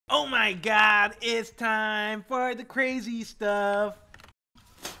my god, it's time for the crazy stuff.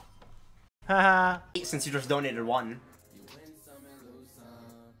 Haha. Since you just donated one.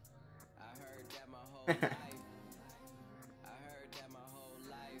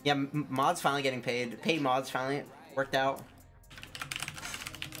 Yeah, mods finally getting paid. Paid mods finally worked out.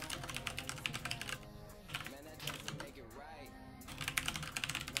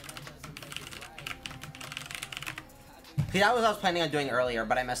 See, that was what I was planning on doing earlier,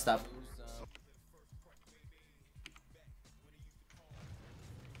 but I messed up.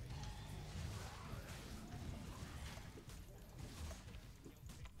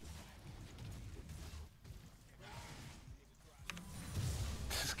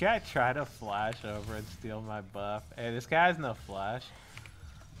 This guy tried to flash over and steal my buff. Hey, this guy has no flash.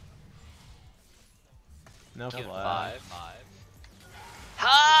 No flash.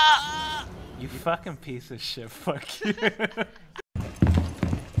 Ha! You fucking piece of shit, fuck you.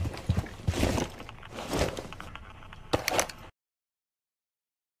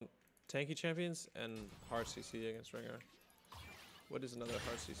 Tanky champions and hard CC against Ringer. What is another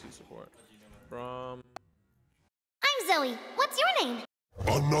hard CC support? From... I'm Zoe. What's your name?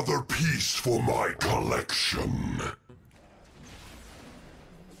 Another piece for my collection.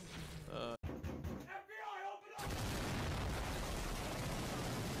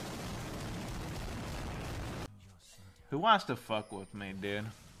 Who wants to fuck with me, dude?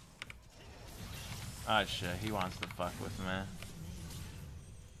 Oh shit, he wants to fuck with me.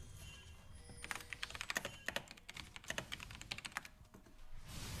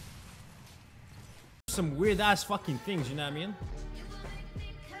 Some weird ass fucking things, you know what I mean?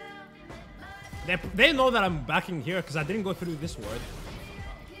 They know that I'm backing here because I didn't go through this ward.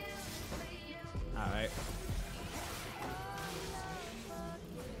 Alright.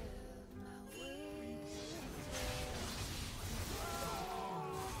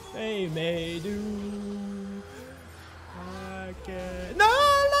 They may do. I can... No,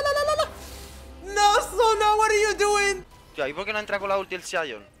 no, no, no, no, no! No, Sona, what are you doing? Cioè, ¿y por qué no entra con la ulti el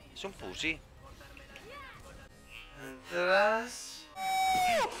Sion? Es un pussy. Entras.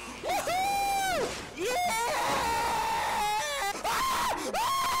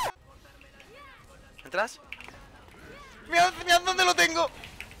 ¿Entras? Mirad, mirad dónde lo tengo.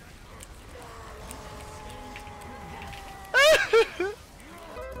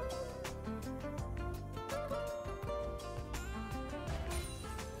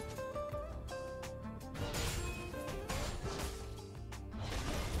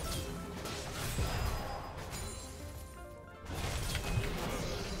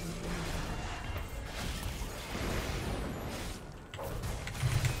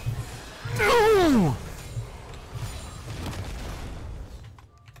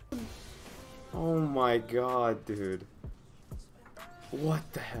 Oh my god, dude. What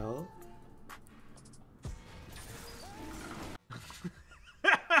the hell?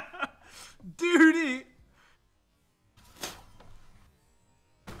 Dude!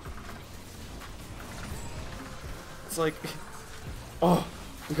 It's like... Oh,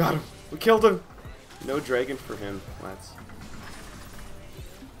 we got him. We killed him. No dragon for him. Let's...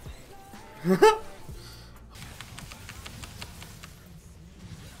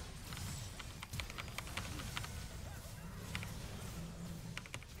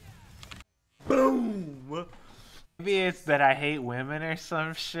 Boom! Maybe it's that I hate women or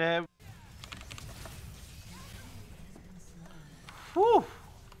some shit. Whew!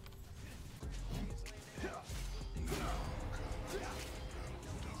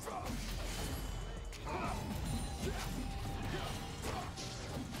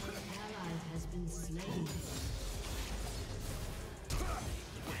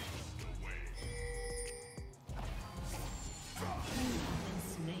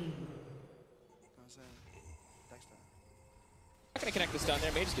 Gonna connect the stun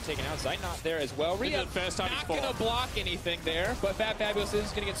there. May just get taken out. Sight not there as well. Rhea first time not gonna block anything there, but Fat Fabulous is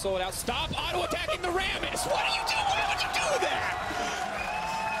gonna get sold out. Stop auto attacking the Rammus. What are you doing? Why would you do that?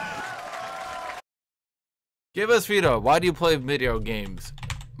 Give us Vito. Why do you play video games?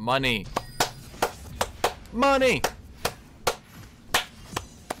 Money. Money.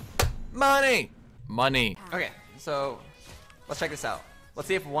 Money. Money. Okay, so let's check this out. Let's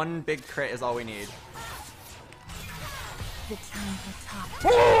see if one big crit is all we need.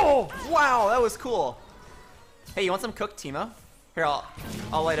 Oh! Wow, that was cool. Hey, you want some cooked Timo? Here,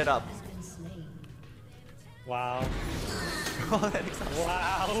 I'll light it up. Wow. Oh, that excites me.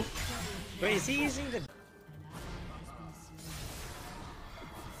 Wow. Wait, is he using the...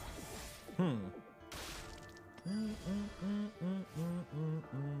 I'm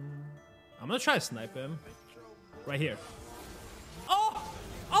gonna try to snipe him. Right here. Oh!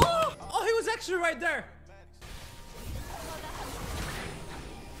 Oh! actually right there.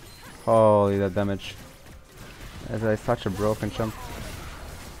 Holy, that damage. That's like such a broken jump.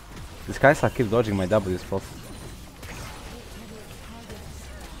 This guy's like keep dodging my W spot.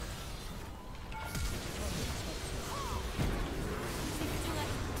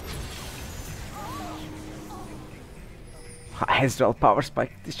 Ezreal power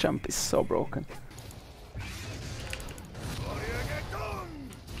spike. This jump is so broken.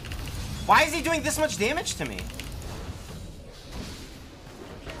 Why is he doing this much damage to me?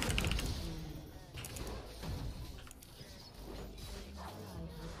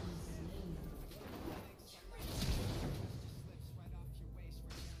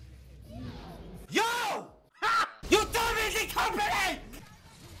 Yo! Ha! You damaging company!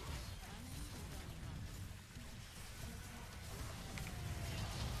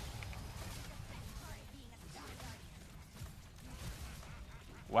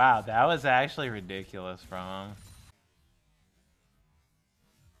 Wow, that was actually ridiculous from him.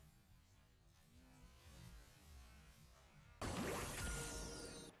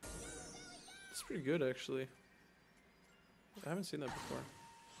 It's pretty good, actually. I haven't seen that before.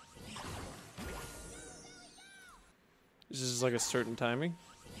 This is like a certain timing.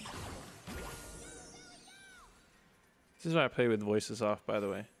 This is why I play with voices off, by the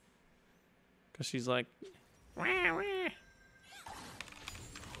way. Because she's like... Wah, wah.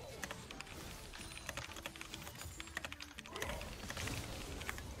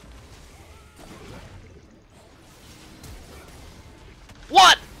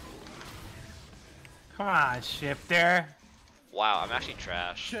 What? Come on, Shiphtur. Wow, I'm actually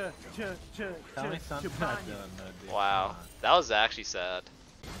trash. Tell me something I don't know, dude. Wow, that was actually sad.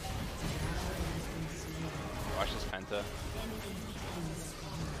 Watch this penta.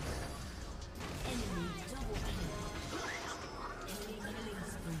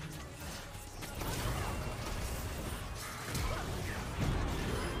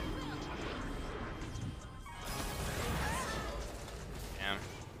 Damn,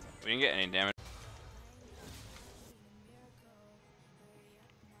 we didn't get any damage.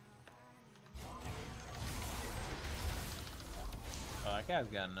 Oh, that guy's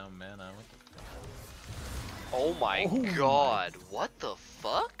got no mana. Oh my god, what the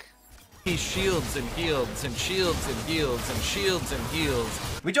fuck? He shields and heals and shields and heals and shields and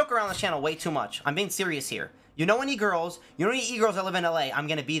heals. We joke around this channel way too much. I'm being serious here. You know any girls, you know any e-girls that live in LA, I'm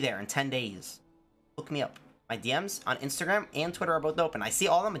gonna be there in 10 days. Look me up. My DMs on Instagram and Twitter are both open. I see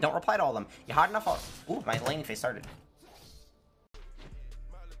all of them and don't reply to all of them. You hard enough? Ooh, my laning phase started.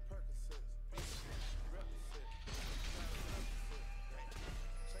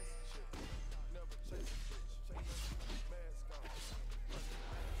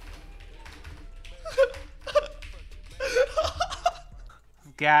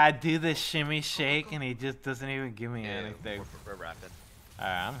 God, do the shimmy shake and he just doesn't even give me anything. We're rapid.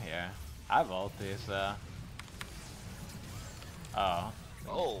 Alright, I'm here. I have ulti, so. Oh.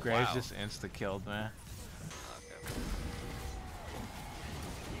 Oh, Graves wow. just insta-killed me. Okay.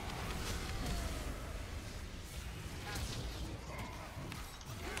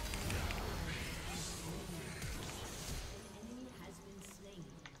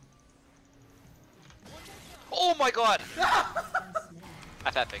 Oh my god! I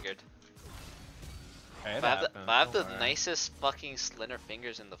fat fingered. Hey, I have the nicest fucking slender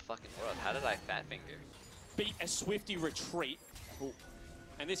fingers in the fucking world. How did I fat finger? Beat a Swifty retreat. Ooh.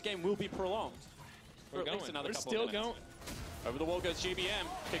 And this game will be prolonged. We're going. We're still going. Over the wall goes GBM.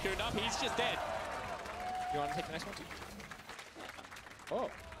 Picking it up. He's just dead. You want to take the next one too? Oh.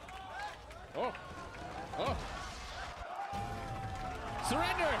 Oh. Oh.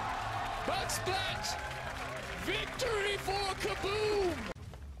 Surrender. Bug splat. Victory for Kaboom.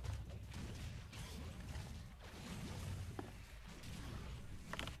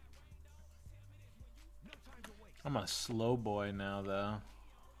 I'm a slow boy now, though.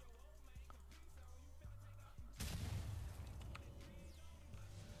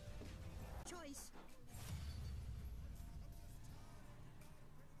 Choice.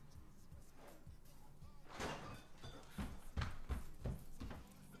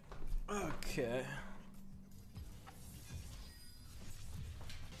 Okay.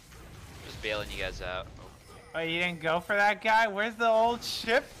 Just bailing you guys out. Oh, you didn't go for that guy? Where's the old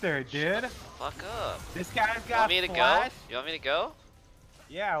Shiphtur, dude? Fuck up. This guy's You got want me to flash. go? You want me to go?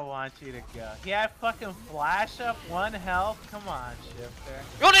 Yeah, I want you to go. He had fucking flash up, 1 health. Come on, Shiphtur.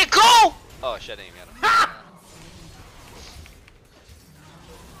 You want me to go? Oh shit, I didn't even get him.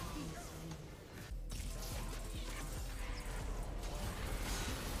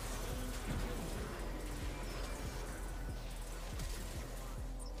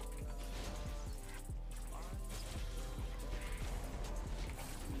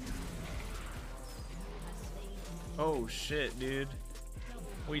 Oh shit, dude.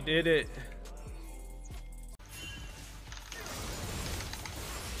 We did it.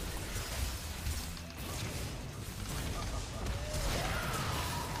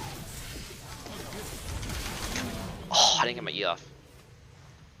 Oh, I didn't get my E off.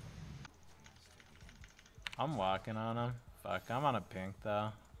 I'm walking on him. Fuck, I'm on a pink though.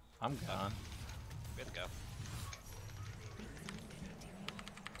 I'm gone. Good to go.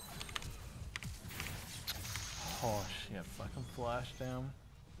 Oh shit, fucking flashed him.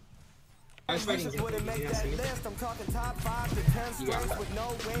 I was fighting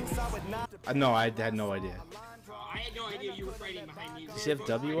No, I had no idea. I had no idea you were fighting behind me. Does he have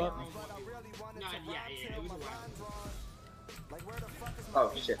W up? No, yeah, it was a while.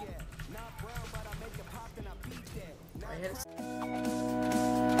 Oh shit.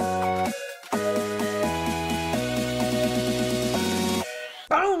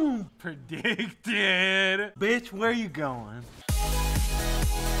 Boom! Predicted! Bitch, where you going?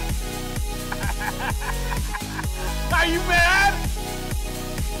 Are you mad?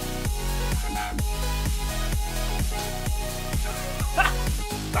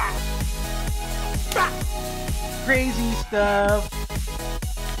 Crazy stuff.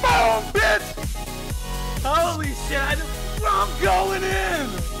 Boom, bitch! Holy shit, I'm going in!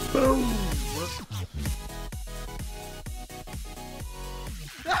 Boom!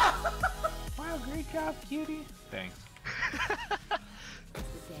 Wow, great job, cutie. Thanks.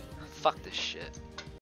 Fuck this shit.